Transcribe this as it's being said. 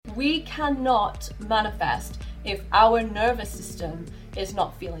We cannot manifest if our nervous system is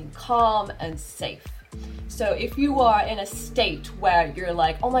not feeling calm and safe. So if you are in a state where you're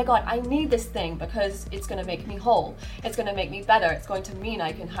like, oh my God, I need this thing because it's going to make me whole, it's going to make me better, it's going to mean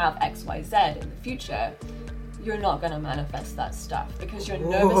I can have X, Y, Z in the future, you're not going to manifest that stuff because your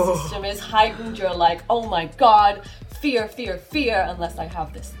nervous system is heightened. You're like, oh my God, fear, fear, fear, unless I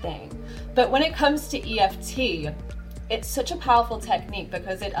have this thing. But when it comes to EFT, it's such a powerful technique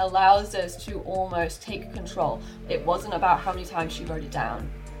because it allows us to almost take control. It wasn't about how many times she wrote it down.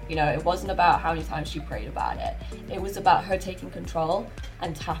 You know, it wasn't about how many times she prayed about it. It was about her taking control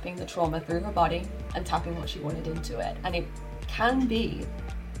and tapping the trauma through her body and tapping what she wanted into it. And it can be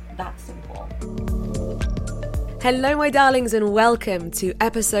that simple. Hello, my darlings, and welcome to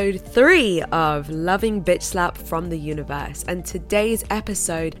episode 3 of Loving Bitch Slap from the Universe. And today's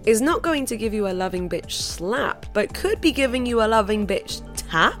episode is not going to give you a loving bitch slap, but could be giving you a loving bitch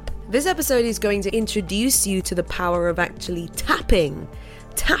tap. This episode is going to introduce you to the power of actually tapping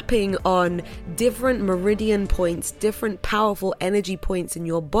on different meridian points, different powerful energy points in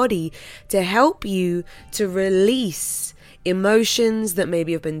your body to help you to release emotions that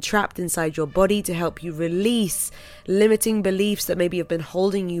maybe have been trapped inside your body, to help you release limiting beliefs that maybe have been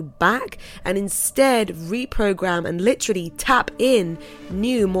holding you back, and instead reprogram and literally tap in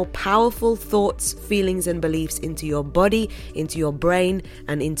new, more powerful thoughts, feelings, and beliefs into your body, into your brain,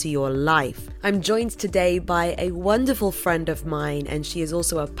 and into your life. I'm joined today by a wonderful friend of mine, and she is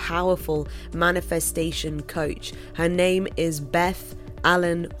also a powerful manifestation coach. Her name is Beth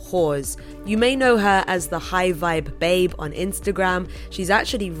Allen-Hawyes. You may know her as the High Vibe Babe on Instagram. She's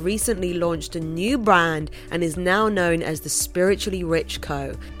actually recently launched a new brand and is now known as the Spiritually Rich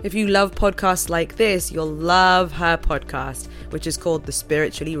Co. If you love podcasts like this, you'll love her podcast, which is called the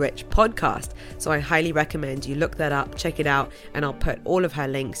Spiritually Rich Podcast. So I highly recommend you look that up, check it out, and I'll put all of her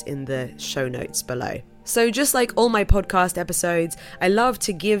links in the show notes below. So just like all my podcast episodes, I love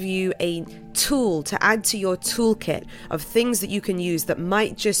to give you a tool to add to your toolkit of things that you can use that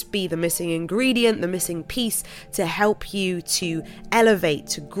might just be the missing ingredient, the missing piece to help you to elevate,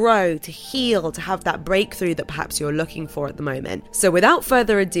 to grow, to heal, to have that breakthrough that perhaps you're looking for at the moment. So without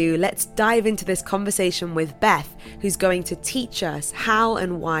further ado, let's dive into this conversation with Beth, who's going to teach us how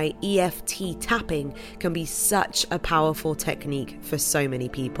and why EFT tapping can be such a powerful technique for so many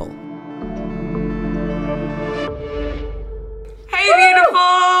people. Hey, beautiful!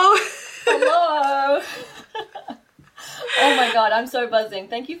 Hello! Oh my God, I'm so buzzing.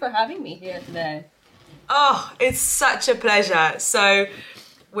 Thank you for having me here today. Oh, it's such a pleasure. So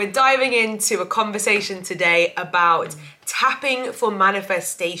we're diving into a conversation today about tapping for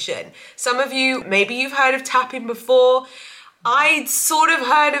manifestation. Some of you, maybe you've heard of tapping before. I'd sort of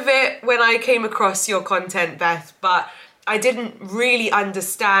heard of it when I came across your content, Beth, but I didn't really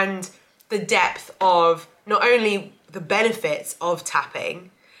understand the depth of not only the benefits of tapping,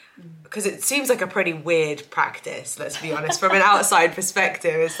 because it seems like a pretty weird practice, let's be honest. From an outside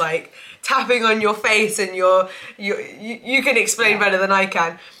perspective, it's like tapping on your face and you can explain better than I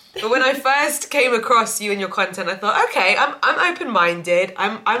can. But when I first came across you and your content, I thought, okay, I'm open-minded.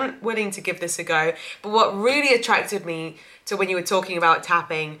 I'm willing to give this a go. But what really attracted me to when you were talking about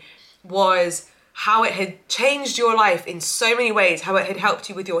tapping was how it had changed your life in so many ways, how it had helped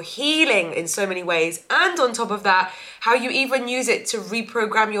you with your healing in so many ways, and on top of that, how you even use it to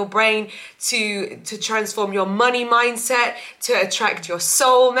reprogram your brain, to transform your money mindset, to attract your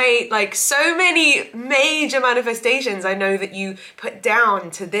soulmate, like so many major manifestations I know that you put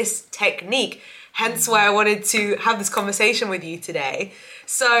down to this technique, hence why I wanted to have this conversation with you today.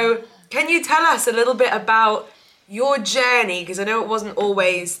 So can you tell us a little bit about your journey, because I know it wasn't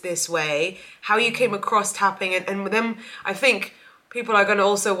always this way, how you came across tapping, and then I think people are going to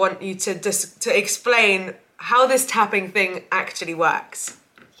also want you to explain how this tapping thing actually works.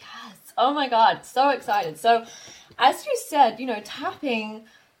 Yes. Oh my God. So excited. So as you said, tapping,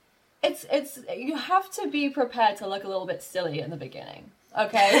 it's you have to be prepared to look a little bit silly in the beginning.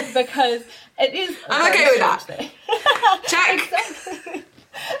 Okay? Because it is I'm okay with that. Check. Exactly.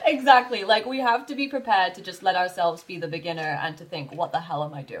 Exactly. Like, we have to be prepared to just let ourselves be the beginner and to think, what the hell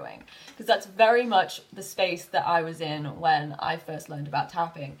am I doing? Because that's very much the space that I was in when I first learned about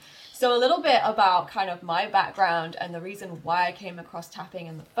tapping. So a little bit about kind of my background and the reason why I came across tapping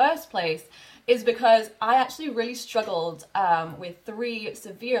in the first place is because I actually really struggled with 3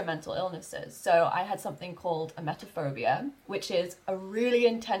 severe mental illnesses. So I had something called emetophobia, which is a really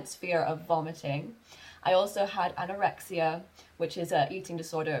intense fear of vomiting. I also had anorexia, which is an eating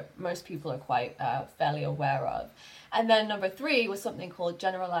disorder most people are quite fairly aware of. And then number 3 was something called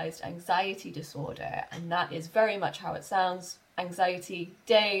generalized anxiety disorder. And that is very much how it sounds, anxiety,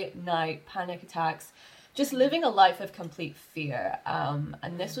 day, night, panic attacks, just living a life of complete fear.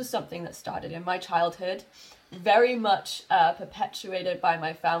 And this was something that started in my childhood, very much perpetuated by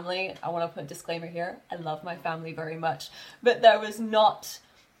my family. I want to put a disclaimer here. I love my family very much, but there was not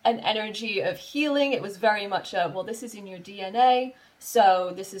an energy of healing. It was very much a, well, this is in your DNA,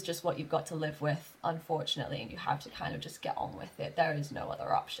 so this is just what you've got to live with, unfortunately, and you have to kind of just get on with it. There is no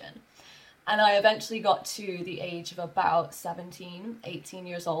other option. And I eventually got to the age of about 17, 18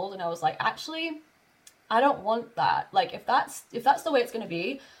 years old, and I was like, actually, I don't want that. Like, if that's the way it's going to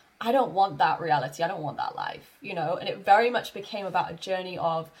be, I don't want that reality. I don't want that life, you know? And it very much became about a journey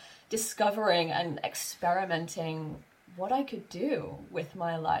of discovering and experimenting what I could do with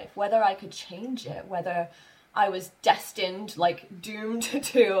my life, whether I could change it, whether I was destined, like doomed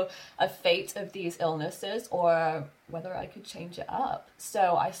to a fate of these illnesses, or whether I could change it up.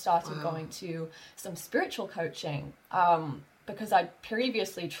 So I started going to some spiritual coaching, because I'd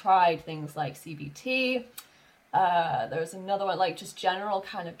previously tried things like CBT. There was another one, like just general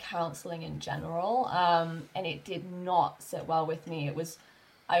kind of counseling in general. And it did not sit well with me. It was,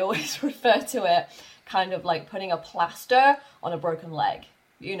 I always refer to it kind of like putting a plaster on a broken leg,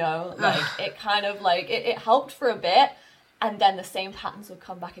 you know, like it kind of like, it helped for a bit, and then the same patterns would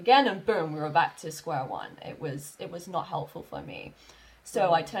come back again, and boom, we were back to square one. It was not helpful for me.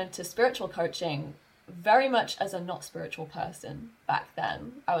 So I turned to spiritual coaching very much as a not spiritual person back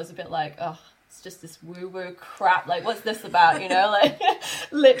then. I was a bit like, oh, it's just this woo-woo crap. Like, what's this about, you know? Like,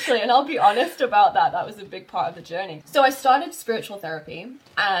 literally. And I'll be honest about that. That was a big part of the journey. So I started spiritual therapy,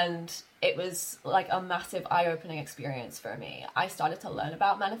 and it was like a massive eye-opening experience for me. I started to learn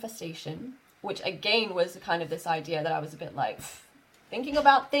about manifestation, which again was kind of this idea that I was a bit like, thinking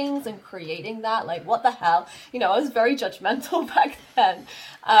about things and creating that, like, what the hell? You know, I was very judgmental back then,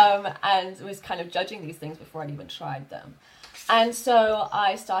 and was kind of judging these things before I'd even tried them. And so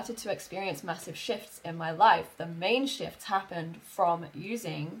I started to experience massive shifts in my life. The main shifts happened from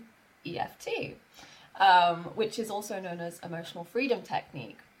using EFT, which is also known as emotional freedom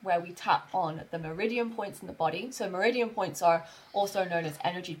technique, where we tap on the meridian points in the body. So meridian points are also known as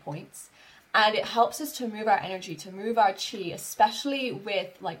energy points. And it helps us to move our energy, to move our chi, especially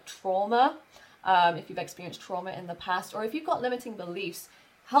with like trauma. If you've experienced trauma in the past, or if you've got limiting beliefs,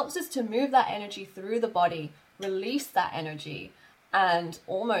 helps us to move that energy through the body, release that energy, and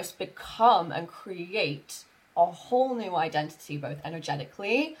almost become and create a whole new identity, both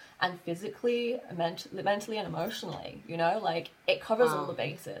energetically and physically, mentally and emotionally. You know, like it covers all the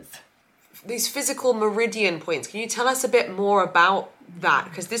bases. These physical meridian points, can you tell us a bit more about that?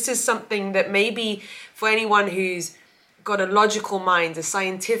 Because this is something that maybe for anyone who's got a logical mind, a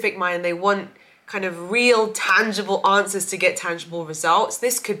scientific mind, they want kind of real tangible answers to get tangible results,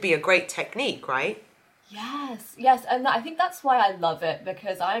 this could be a great technique, right? Yes. And I think that's why I love it,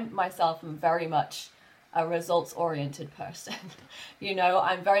 because I myself am very much a results-oriented person. You know,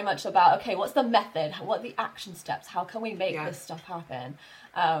 I'm very much about, okay, what's the method? What are the action steps? How can we make this stuff happen?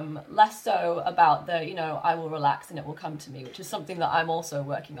 Less so about the, you know, I will relax and it will come to me, which is something that I'm also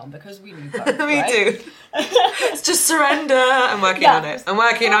working on, because we need both, Me too. It's just surrender. I'm working on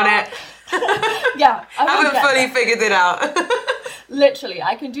it. Yeah, I haven't fully figured it out. Literally,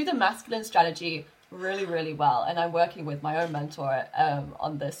 I can do the masculine strategy really, really well, and I'm working with my own mentor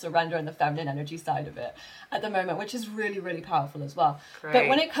on the surrender and the feminine energy side of it at the moment, which is really, really powerful as well. Great. But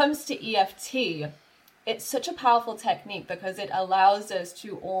when it comes to EFT, it's such a powerful technique because it allows us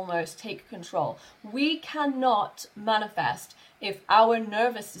to almost take control. We cannot manifest if our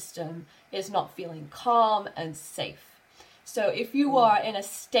nervous system is not feeling calm and safe. So if you are in a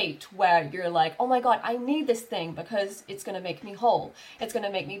state where you're like, oh my God, I need this thing because it's going to make me whole, it's going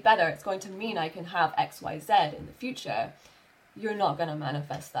to make me better, it's going to mean I can have X, Y, Z in the future, you're not going to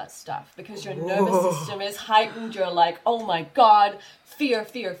manifest that stuff because your nervous system is heightened. You're like, oh my God, fear,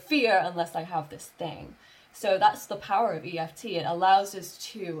 fear, fear, unless I have this thing. So that's the power of EFT. It allows us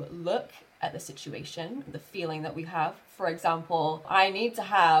to look at the situation, the feeling that we have. For example, I need to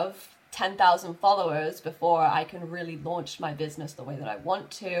have 10,000 followers before I can really launch my business the way that I want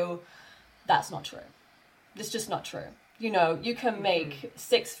to. That's not true. It's just not true. You know, you can make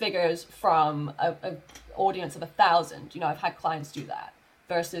 6 figures from a audience of 1,000. You know, I've had clients do that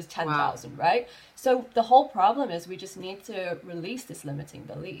versus 10,000, right? So the whole problem is we just need to release this limiting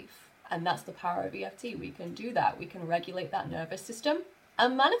belief. And that's the power of EFT. We can do that. We can regulate that nervous system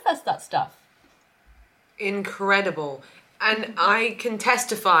and manifest that stuff. Incredible. And I can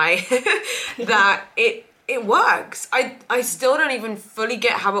testify that it works. I still don't even fully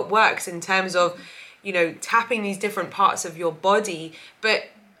get how it works in terms of, you know, tapping these different parts of your body. But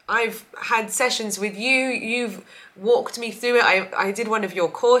I've had sessions with you. You've walked me through it. I did one of your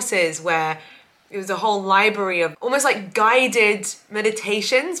courses where it was a whole library of almost like guided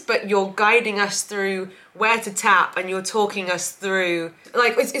meditations, but you're guiding us through where to tap, and you're talking us through,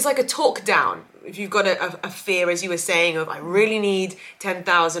 like, it's like a talk down. If you've got a fear, as you were saying, of I really need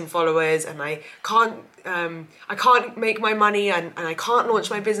 10,000 followers and I can't make my money and I can't launch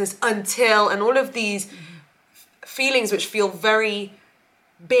my business until, and all of these feelings which feel very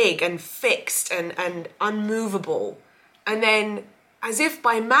big and fixed and unmovable. And then, as if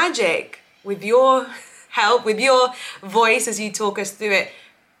by magic, with your help, with your voice as you talk us through it,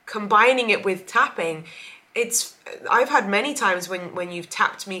 combining it with tapping, I've had many times when you've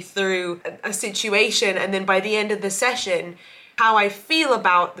tapped me through a situation, and then by the end of the session, how I feel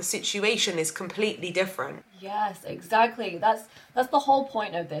about the situation is completely different. Yes, exactly. That's the whole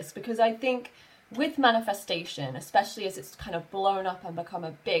point of this, because I think with manifestation, especially as it's kind of blown up and become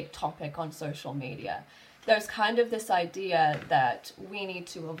a big topic on social media, there's kind of this idea that we need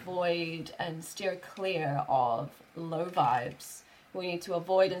to avoid and steer clear of low vibes. We need to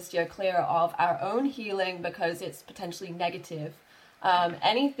avoid and steer clear of our own healing because it's potentially negative.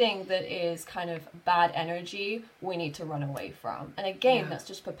 Anything that is kind of bad energy, we need to run away from. And again, that's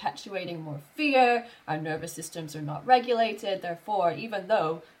just perpetuating more fear. Our nervous systems are not regulated. Therefore, even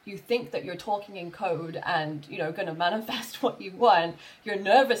though you think that you're talking in code and, going to manifest what you want, your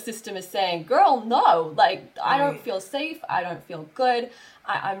nervous system is saying, girl, no, like, I don't feel safe. I don't feel good.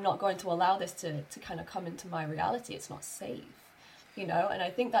 I'm not going to allow this to kind of come into my reality. It's not safe. And I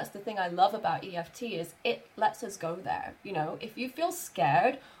think that's the thing I love about EFT is it lets us go there. If you feel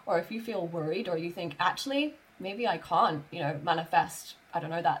scared or if you feel worried or you think, actually, maybe I can't, manifest, I don't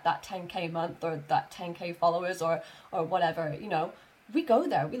know, that 10K month or that 10K followers or whatever, we go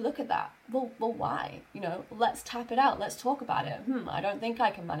there, we look at that. Well, why? Let's tap it out. Let's talk about it. I don't think I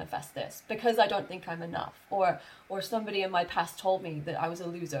can manifest this because I don't think I'm enough. Or somebody in my past told me that I was a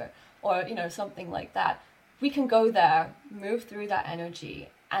loser or, something like that. We can go there, move through that energy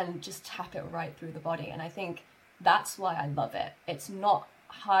and just tap it right through the body. And I think that's why I love it. It's not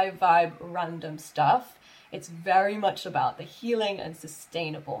high vibe, random stuff. It's very much about the healing and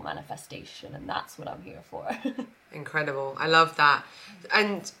sustainable manifestation. And that's what I'm here for. Incredible. I love that.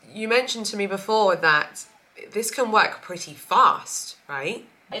 And you mentioned to me before that this can work pretty fast, right?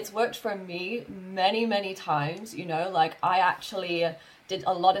 It's worked for me many, many times. Like I actually did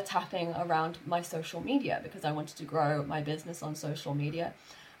a lot of tapping around my social media because I wanted to grow my business on social media.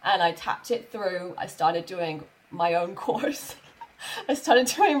 And I tapped it through. I started doing my own course. I started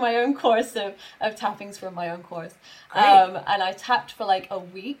doing my own course of tappings from my own course. And I tapped for like a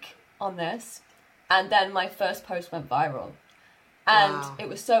week on this. And then my first post went viral. And It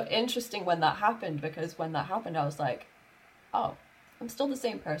was so interesting when that happened, because when that happened, I was like, oh, I'm still the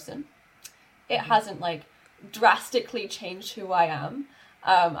same person. It hasn't like drastically changed who I am.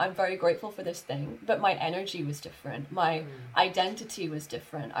 I'm very grateful for this thing, but my energy was different. My identity was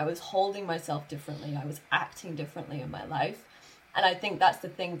different. I was holding myself differently. I was acting differently in my life. And I think that's the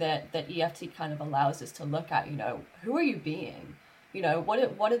thing that EFT kind of allows us to look at, who are you being?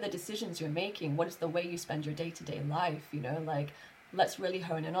 What are the decisions you're making? What is the way you spend your day-to-day life? Let's really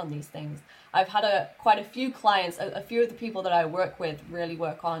hone in on these things. I've had quite a few clients, a few of the people that I work with really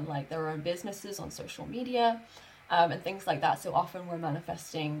work on like their own businesses on social media and things like that. So often we're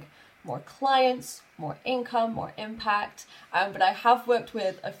manifesting more clients, more income, more impact. But I have worked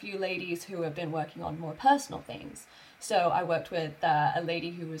with a few ladies who have been working on more personal things. So I worked with a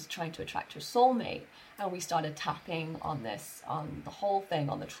lady who was trying to attract her soulmate, and we started tapping on the whole thing,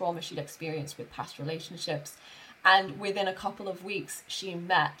 on the trauma she'd experienced with past relationships. And within a couple of weeks, she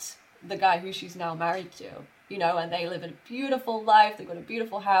met the guy who she's now married to, and they live a beautiful life. They've got a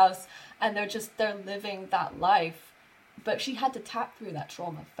beautiful house, and they're living that life. But she had to tap through that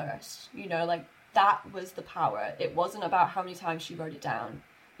trauma first, that was the power. It wasn't about how many times she wrote it down.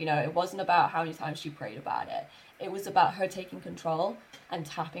 It wasn't about how many times she prayed about it. It was about her taking control and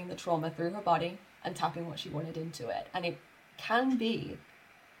tapping the trauma through her body and tapping what she wanted into it. And it can be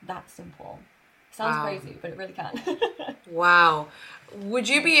that simple. Sounds crazy, but it really can. Wow. Would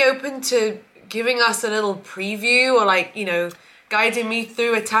you be open to giving us a little preview or guiding me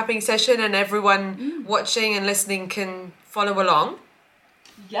through a tapping session and everyone watching and listening can follow along?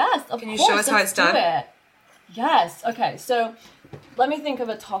 Yes, of course. Can you show us how it's done? Yes. Okay, so let me think of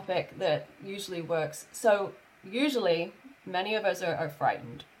a topic that usually works. So usually many of us are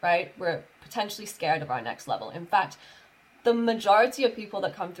frightened, right? We're potentially scared of our next level. In fact, the majority of people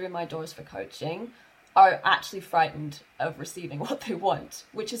that come through my doors for coaching are actually frightened of receiving what they want,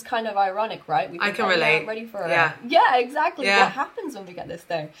 which is kind of ironic, right? We think, I can relate. I'm ready for it. Yeah. Yeah, exactly. Yeah. What happens when we get this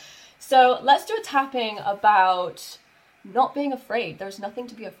thing? So let's do a tapping about not being afraid. There's nothing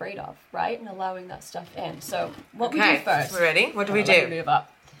to be afraid of, right? And allowing that stuff in. So what we do first. We're ready? What do we Let do? me move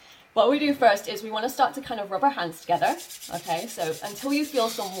up. What we do first is we want to start to kind of rub our hands together. Okay, so until you feel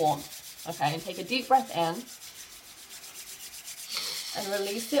some warmth. Okay, and take a deep breath in. And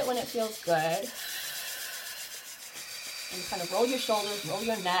release it when it feels good. And kind of roll your shoulders, roll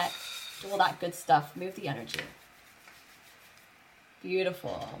your neck, do all that good stuff. Move the energy.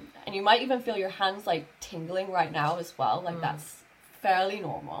 Beautiful. And you might even feel your hands like tingling right now as well. Like that's fairly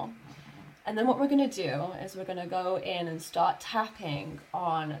normal. And then what we're going to do is we're going to go in and start tapping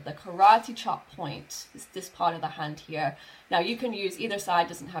on the karate chop point, this part of the hand here. Now you can use either side,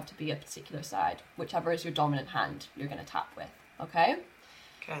 doesn't have to be a particular side, whichever is your dominant hand you're going to tap with, okay?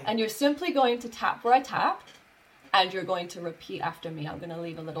 Okay. And you're simply going to tap where I tap, and you're going to repeat after me. I'm going to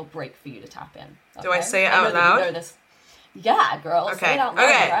leave a little break for you to tap in. Okay? Do I say it out loud? Yeah, girl. Okay. Say it out loud.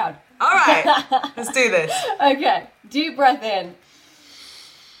 Okay. Proud. All right. Let's do this. Okay. Deep breath in.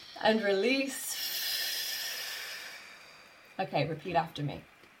 And release. Okay, repeat after me.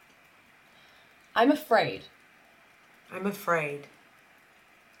 I'm afraid. I'm afraid.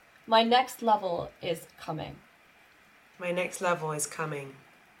 My next level is coming. My next level is coming.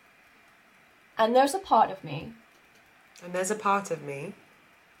 And there's a part of me And there's a part of me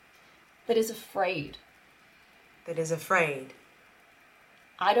that is afraid. that is afraid.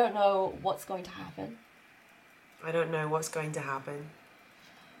 I don't know what's going to happen. I don't know what's going to happen.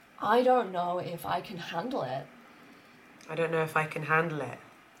 I don't know if I can handle it. I don't know if I can handle it.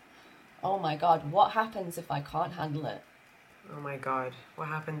 Oh my God, what happens if I can't handle it? Oh my God, what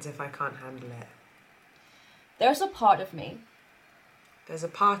happens if I can't handle it? There's a part of me There's a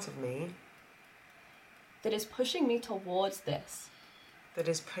part of me that is pushing me towards this. that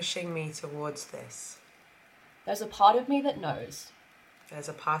is pushing me towards this. There's a part of me that knows There's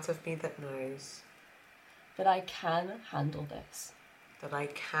a part of me that knows that I can handle this, that I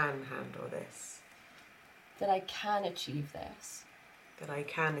can handle this, that I can achieve this, that I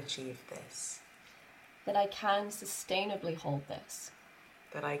can achieve this, that I can sustainably hold this.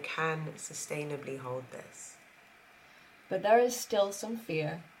 that I can sustainably hold this. But there is still some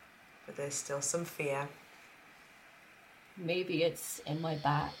fear. But there's still some fear. Maybe it's in my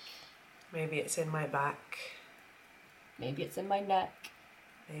back. Maybe it's in my back. Maybe it's in my neck.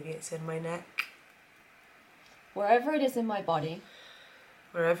 Maybe it's in my neck. Wherever it is in my body,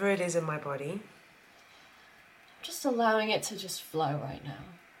 Wherever it is in my body, I'm just allowing it to just flow right now.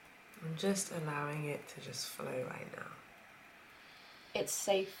 I'm just allowing it to just flow right now. It's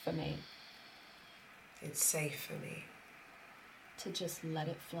safe for me It's safe for me to just let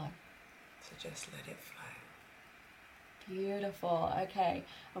it flow. to just let it flow. Beautiful. Okay.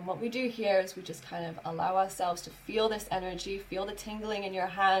 And what we do here is we just kind of allow ourselves to feel this energy, feel the tingling in your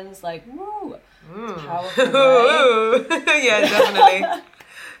hands, like, woo. It's powerful, right? Yeah, definitely.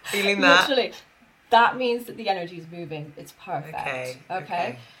 Feeling that. Literally. That means that the energy is moving. It's perfect.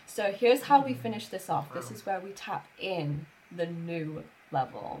 Okay. So here's how we finish this off. This is where we tap in the new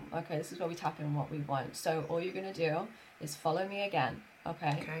level. Okay, this is where we tap in what we want. So all you're going to do is follow me again.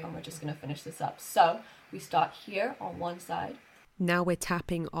 Okay. And we're just going to finish this up. So we start here on one side. Now we're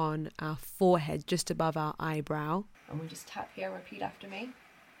tapping on our forehead just above our eyebrow. And we just tap here and repeat after me.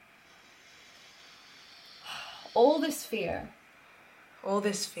 All this fear. All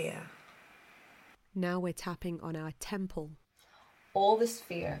this fear. Now we're tapping on our temple. All this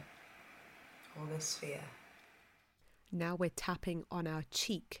fear. All this fear. Now we're tapping on our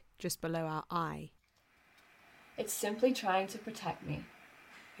cheek just below our eye. It's simply trying to protect me.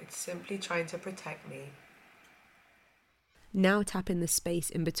 It's simply trying to protect me. Now tap in the space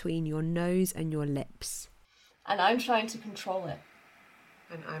in between your nose and your lips. And I'm trying to control it.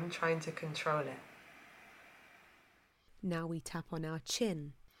 And I'm trying to control it. Now we tap on our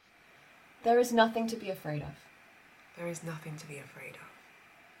chin. There is nothing to be afraid of. There is nothing to be afraid of.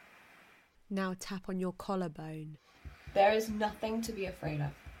 Now tap on your collarbone. There is nothing to be afraid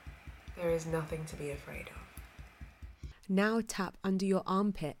of. There is nothing to be afraid of. Now tap under your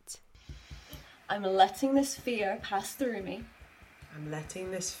armpit. I'm letting this fear pass through me. I'm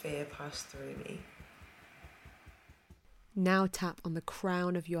letting this fear pass through me. Now tap on the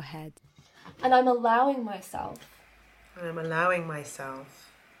crown of your head. And I'm allowing myself. And I'm allowing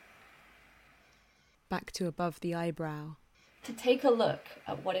myself. Back to above the eyebrow. To take a look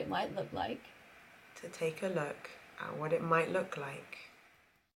at what it might look like. To take a look at what it might look like.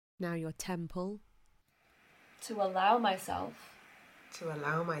 Now your temple. To allow myself. To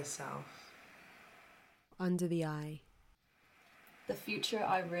allow myself. Under the eye. The future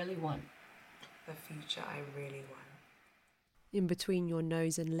I really want. The future I really want. In between your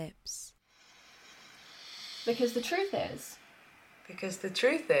nose and lips. Because the truth is... Because the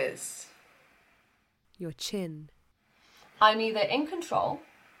truth is... Your chin. I'm either in control...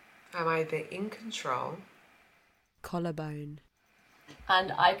 I'm either in control... Collarbone.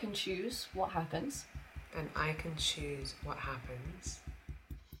 And I can choose what happens. And I can choose what happens.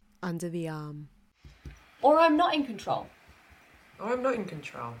 Under the arm. Or I'm not in control. Or I'm not in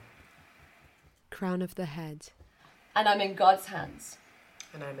control. Crown of the head. And I'm in God's hands.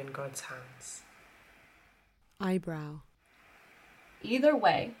 And I'm in God's hands. Eyebrow. Either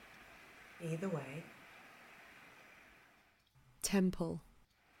way. Either way. Temple.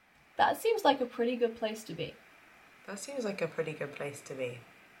 That seems like a pretty good place to be. That seems like a pretty good place to be.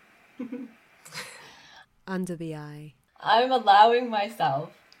 Under the eye. I'm allowing myself...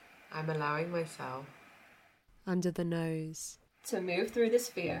 I'm allowing myself... Under the nose. to move through this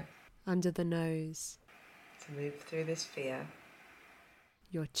fear. Under the nose. To move through this fear.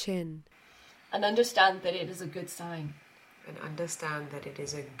 Your chin. And understand that it is a good sign. And understand that it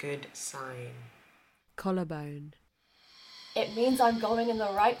is a good sign. Collarbone. It means I'm going in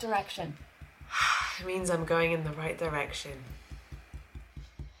the right direction. It means I'm going in the right direction.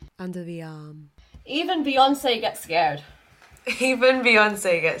 Under the arm. Even Beyonce gets scared. Even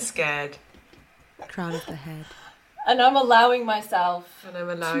Beyonce gets scared. Crown of the head. And I'm allowing myself And I'm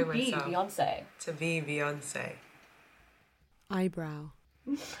allowing to be myself Beyonce. to be Beyonce. Eyebrow.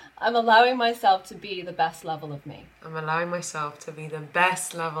 I'm allowing myself to be the best level of me. I'm allowing myself to be the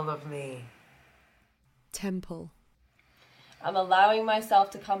best level of me. Temple. I'm allowing myself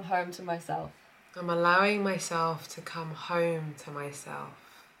to come home to myself. I'm allowing myself to come home to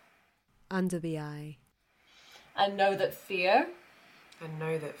myself. Under the eye. And know that fear And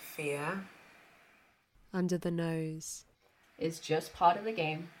know that fear Under the nose. is just part of the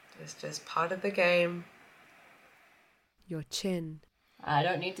game. is just part of the game. Your chin. I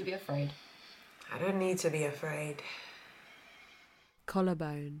don't need to be afraid. I don't need to be afraid.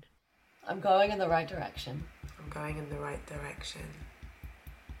 Collarbone. I'm going in the right direction. I'm going in the right direction.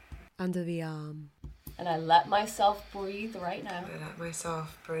 Under the arm. And I let myself breathe right now. I let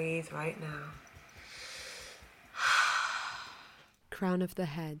myself breathe right now. Crown of the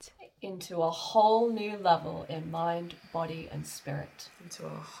head. Into a whole new level in mind, body, and spirit. Into a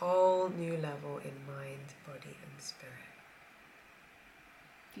whole new level in mind, body, and spirit.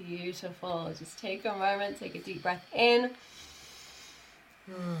 Beautiful. Just take a moment, take a deep breath in,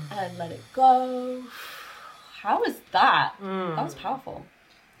 and let it go. How was that? That was powerful.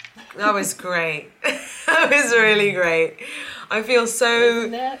 That was great. That was really great. I feel so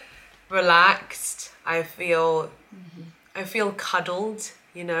Isn't it? relaxed. I feel cuddled.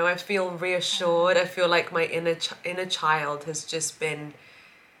 You know, I feel reassured. I feel like my inner child has just been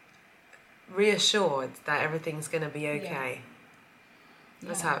reassured that everything's gonna be okay.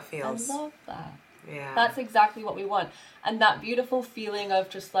 That's how it feels. I love that. Yeah. That's exactly what we want. And that beautiful feeling of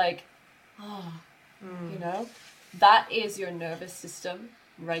just like, you know, that is your nervous system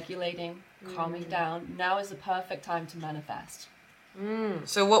regulating, calming down. Now is the perfect time to manifest.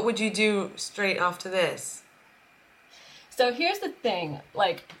 So what would you do straight after this? So here's the thing,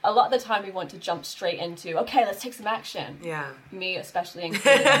 like a lot of the time we want to jump straight into, okay, let's take some action. Yeah. Me especially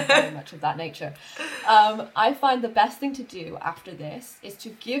included, I'm very much of that nature. I find the best thing to do after this is to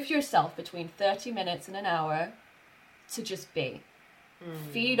give yourself between 30 minutes and an hour to just be.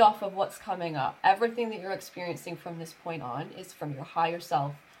 Feed off of what's coming up. Everything that you're experiencing from this point on is from your higher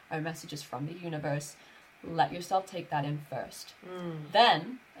self. Our message is from the universe. Let yourself take that in first.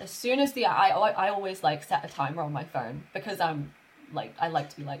 Then, as soon as I always like set a timer on my phone because I like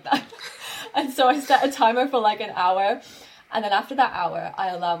to be like that. And so I set a timer for like an hour. And then after that hour, I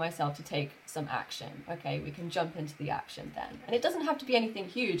allow myself to take some action. Okay, we can jump into the action then. And it doesn't have to be anything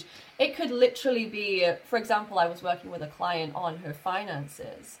huge. It could literally be, for example, I was working with a client on her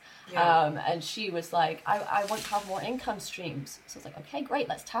finances. Yeah. And she was like, I want to have more income streams. So I was like, okay, great,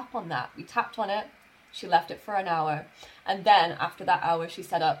 let's tap on that. We tapped on it. She left it for an hour. And then after that hour, she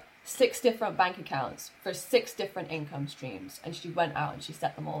set up 6 different bank accounts for 6 different income streams. And she went out and she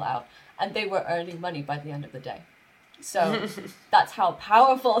set them all out. And they were earning money by the end of the day. So that's how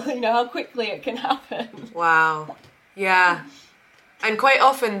powerful, you know, how quickly it can happen. Wow. Yeah. And quite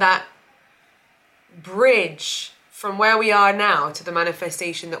often that bridge from where we are now to the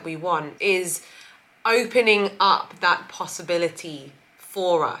manifestation that we want is opening up that possibility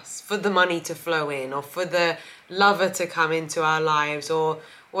for us, for the money to flow in, or for the lover to come into our lives, or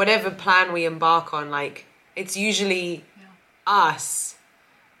whatever plan we embark on. Like, it's usually us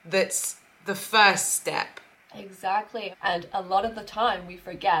that's the first step. Exactly. And a lot of the time we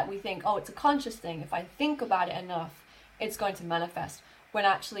forget, we think, oh, it's a conscious thing. If I think about it enough, it's going to manifest. When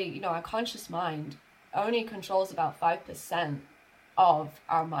actually, you know, our conscious mind only controls about 5% of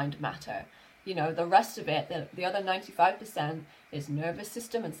our mind matter. You know, the rest of it, the other 95% is nervous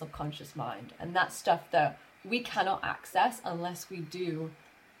system and subconscious mind. And that's stuff that we cannot access unless we do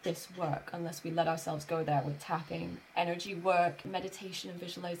this work, unless we let ourselves go there with tapping, energy work, meditation and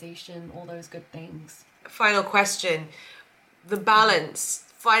visualization, all those good things. Final question, the balance,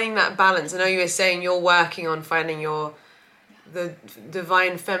 finding that balance. I know you were saying you're working on finding the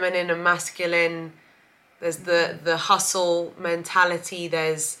divine feminine and masculine. There's the hustle mentality,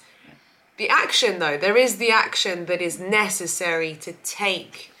 there's the action though. There is the action that is necessary to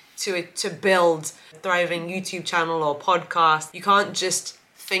take to build a thriving YouTube channel or podcast. You can't just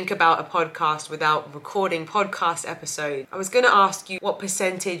think about a podcast without recording podcast episodes. I was going to ask you what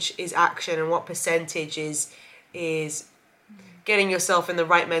percentage is action and what percentage is getting yourself in the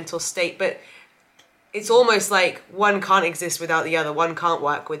right mental state, but it's almost like one can't exist without the other, one can't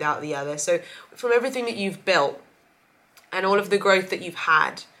work without the other. So from everything that you've built and all of the growth that you've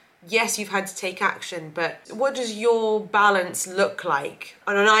had, yes, you've had to take action, but what does your balance look like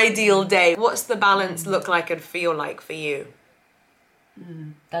on an ideal day? What's the balance look like and feel like for you?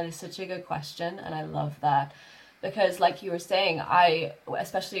 That is such a good question, and I love that, because like you were saying,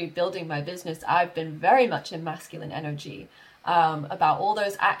 especially building my business, I've been very much in masculine energy, about all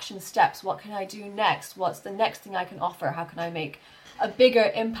those action steps. What can I do next? What's the next thing I can offer? How can I make a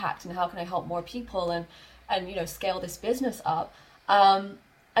bigger impact, and how can I help more people and you know, scale this business up? And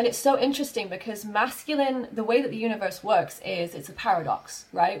it's so interesting because masculine, the way that the universe works is it's a paradox,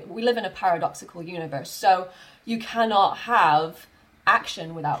 right? We live in a paradoxical universe, so you cannot have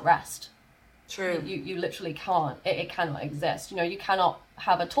action without rest. True. You literally can't. It cannot exist. You know, you cannot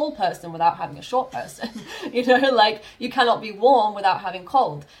have a tall person without having a short person. You know, like you cannot be warm without having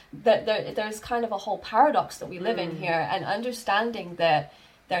cold. There's kind of a whole paradox that we live in here, and understanding that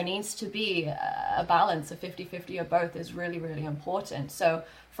there needs to be a balance, a 50-50 of both is really, really important. So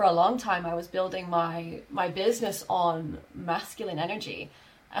for a long time, I was building my business on masculine energy,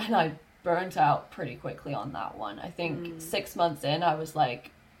 and I burnt out pretty quickly on that one. I think 6 months in, I was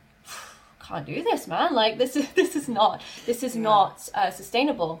like, can't do this, man. Like this is not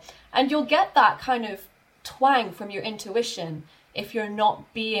sustainable. And you'll get that kind of twang from your intuition if you're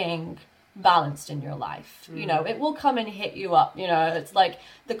not being balanced in your life. You know, it will come and hit you up. You know, it's like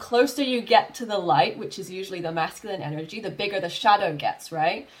the closer you get to the light, which is usually the masculine energy, the bigger the shadow gets,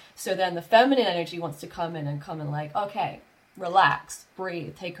 right? So then the feminine energy wants to come in and like, okay, relax,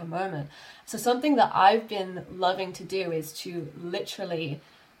 breathe, take a moment. So something that I've been loving to do is to literally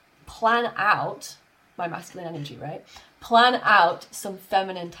plan out my masculine energy, right? Plan out some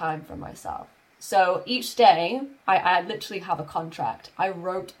feminine time for myself. So each day, I literally have a contract. I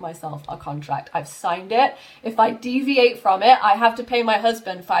wrote myself a contract. I've signed it. If I deviate from it, I have to pay my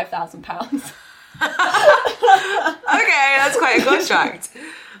husband £5,000. Okay, that's quite a contract.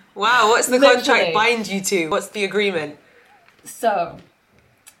 Wow, what's the contract bind you to? What's the agreement? So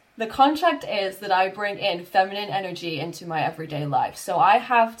the contract is that I bring in feminine energy into my everyday life. So I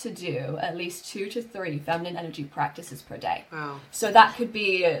have to do at least 2 to 3 feminine energy practices per day. Wow. So that could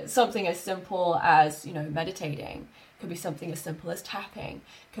be something as simple as, you know, meditating. Could be something as simple as tapping.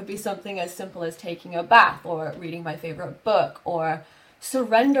 Could be something as simple as taking a bath or reading my favorite book or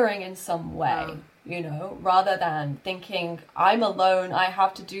surrendering in some way. Wow. You know, rather than thinking I'm alone, I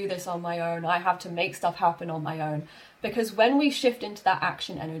have to do this on my own, I have to make stuff happen on my own. Because when we shift into that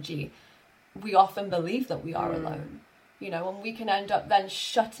action energy, we often believe that we are alone, you know, and we can end up then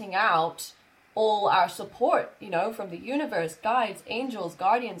shutting out all our support, you know, from the universe, guides, angels,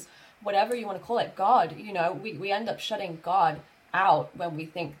 guardians, whatever you want to call it, God. You know, we end up shutting God out when we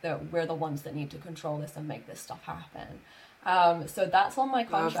think that we're the ones that need to control this and make this stuff happen. So that's on my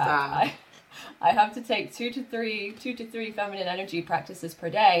contract. I have to take 2 to 3 feminine energy practices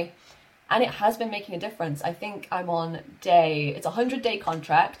per day. And it has been making a difference. I think I'm on it's a 100-day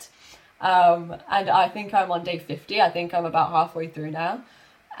contract. And I think I'm on day 50. I think I'm about halfway through now.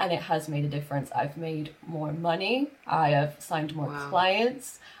 And it has made a difference. I've made more money. I have signed more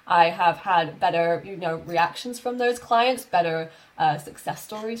clients. I have had better, you know, reactions from those clients, better success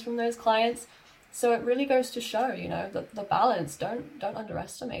stories from those clients. So it really goes to show, you know, the balance. Don't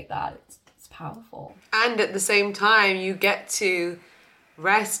underestimate that. It's powerful. And at the same time, you get to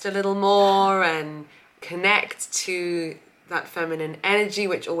rest a little more and connect to that feminine energy,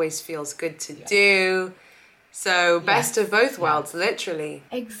 which always feels good to do. So best of both worlds, literally.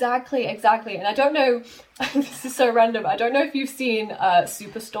 Exactly. And I don't know, this is so random, I don't know if you've seen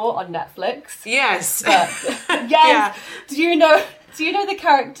Superstore on Netflix. Yes. But, yes. Yeah. Do you know the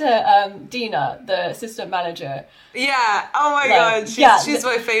character Dina, the assistant manager? Yeah. Oh my God. She's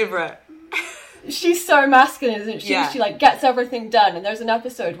my favorite. She's so masculine, isn't she? Yeah. She like gets everything done. And there's an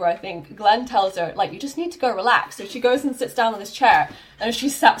episode where I think Glenn tells her, like, you just need to go relax. So she goes and sits down on this chair, and she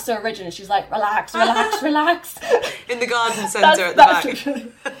sat so rigid, and she's like, relax. In the garden centre at the back.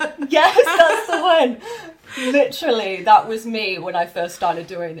 Yes, that's the one. Literally, that was me when I first started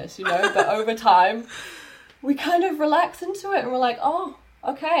doing this, you know. But over time, we kind of relax into it, and we're like, oh,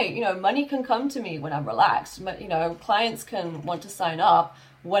 okay, you know, money can come to me when I'm relaxed. But, you know, clients can want to sign up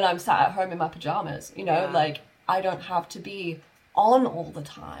when I'm sat at home in my pajamas, you know, like I don't have to be on all the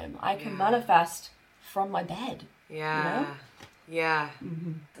time. I can manifest from my bed. Yeah. You know? Yeah.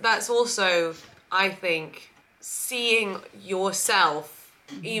 That's also, I think, seeing yourself,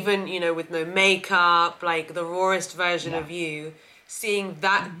 even, you know, with no makeup, like the rawest version of you, seeing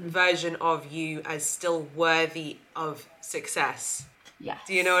that version of you as still worthy of success. Yes.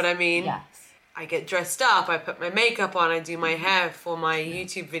 Do you know what I mean? Yes. I get dressed up, I put my makeup on, I do my hair for my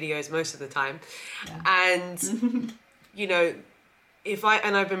YouTube videos most of the time. And, you know,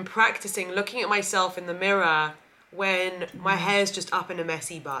 I've been practicing looking at myself in the mirror when my hair's just up in a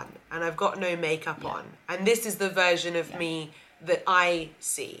messy bun and I've got no makeup on. And this is the version of me that I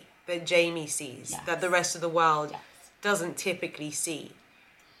see, that Jamie sees, that the rest of the world doesn't typically see.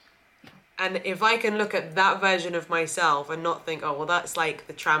 And if I can look at that version of myself and not think, oh, well, that's like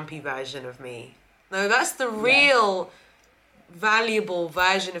the trampy version of me. No, that's the real valuable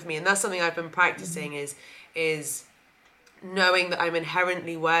version of me. And that's something I've been practicing is knowing that I'm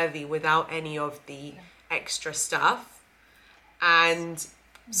inherently worthy without any of the extra stuff. And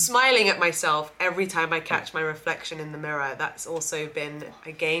smiling at myself every time I catch my reflection in the mirror. That's also been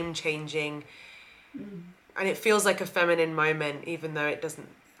a game-changing... And it feels like a feminine moment, even though it doesn't...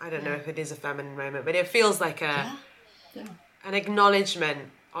 I don't know if it is a feminine moment, but it feels like an acknowledgement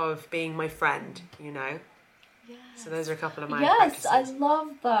of being my friend, you know? So those are a couple of my practices. I love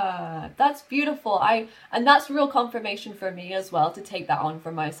that. That's beautiful. And that's real confirmation for me as well, to take that on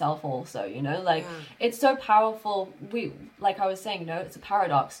for myself also, you know? Like, it's so powerful. Like I was saying, you know, it's a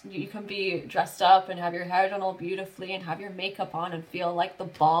paradox. You can be dressed up and have your hair done all beautifully and have your makeup on and feel like the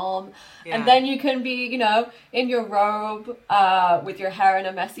bomb. And then you can be, you know, in your robe with your hair in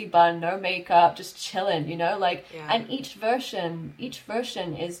a messy bun, no makeup, just chilling, you know? Like, and each version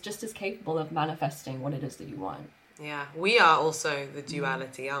is just as capable of manifesting what it is that you want. Yeah, we are also the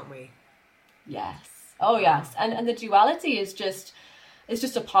duality, aren't we? Yes. Oh, yes. And the duality is just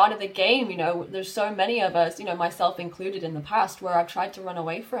a part of the game, you know. There's so many of us, you know, myself included in the past, where I've tried to run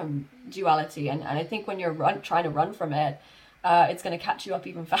away from duality. And I think when you're trying to run from it, it's going to catch you up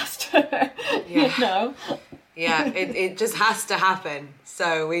even faster, you know? Yeah, it just has to happen.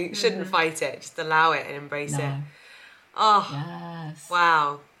 So we shouldn't fight it. Just allow it and embrace it. Oh, yes.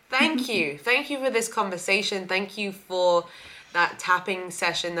 Wow. Thank you. Thank you for this conversation. Thank you for that tapping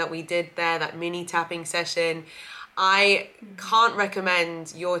session that we did there, that mini tapping session. I can't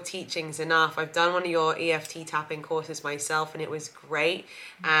recommend your teachings enough. I've done one of your EFT tapping courses myself and it was great.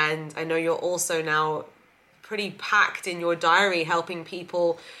 And I know you're also now pretty packed in your diary helping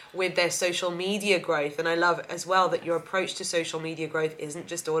people with their social media growth. And I love as well that your approach to social media growth isn't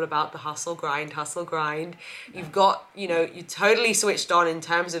just all about the hustle grind. You've got, you know, you totally switched on in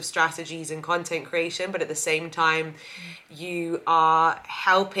terms of strategies and content creation, but at the same time you are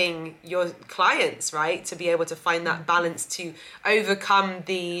helping your clients, right, to be able to find that balance to overcome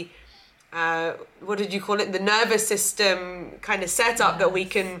the what did you call it, the nervous system kind of setup that we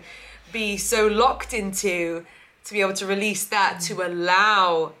can be so locked into, to be able to release that, to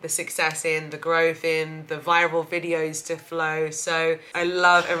allow the success in, the growth in, the viral videos to flow. So I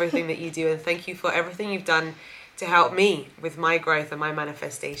love everything that you do, and thank you for everything you've done to help me with my growth and my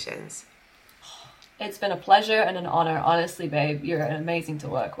manifestations. It's been a pleasure and an honor. Honestly, babe, you're amazing to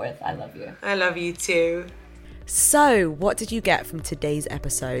work with. I love you. I love you too. So, what did you get from today's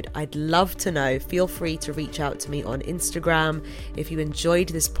episode? I'd love to know. Feel free to reach out to me on Instagram. If you enjoyed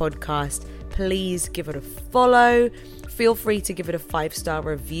this podcast, please give it a follow. Feel free to give it a 5-star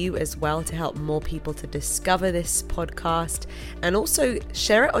review as well to help more people to discover this podcast. And also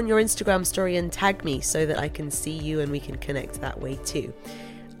share it on your Instagram story and tag me so that I can see you and we can connect that way too.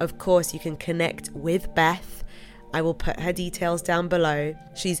 Of course, you can connect with Beth I will put her details down below.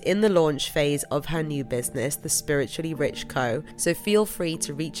 She's in the launch phase of her new business, the Spiritually Rich Co. So feel free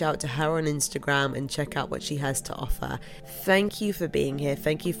to reach out to her on Instagram and check out what she has to offer. Thank you for being here.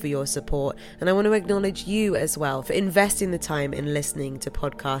 Thank you for your support. And I want to acknowledge you as well for investing the time in listening to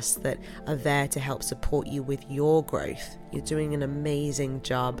podcasts that are there to help support you with your growth. You're doing an amazing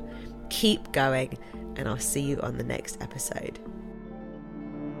job. Keep going, and I'll see you on the next episode.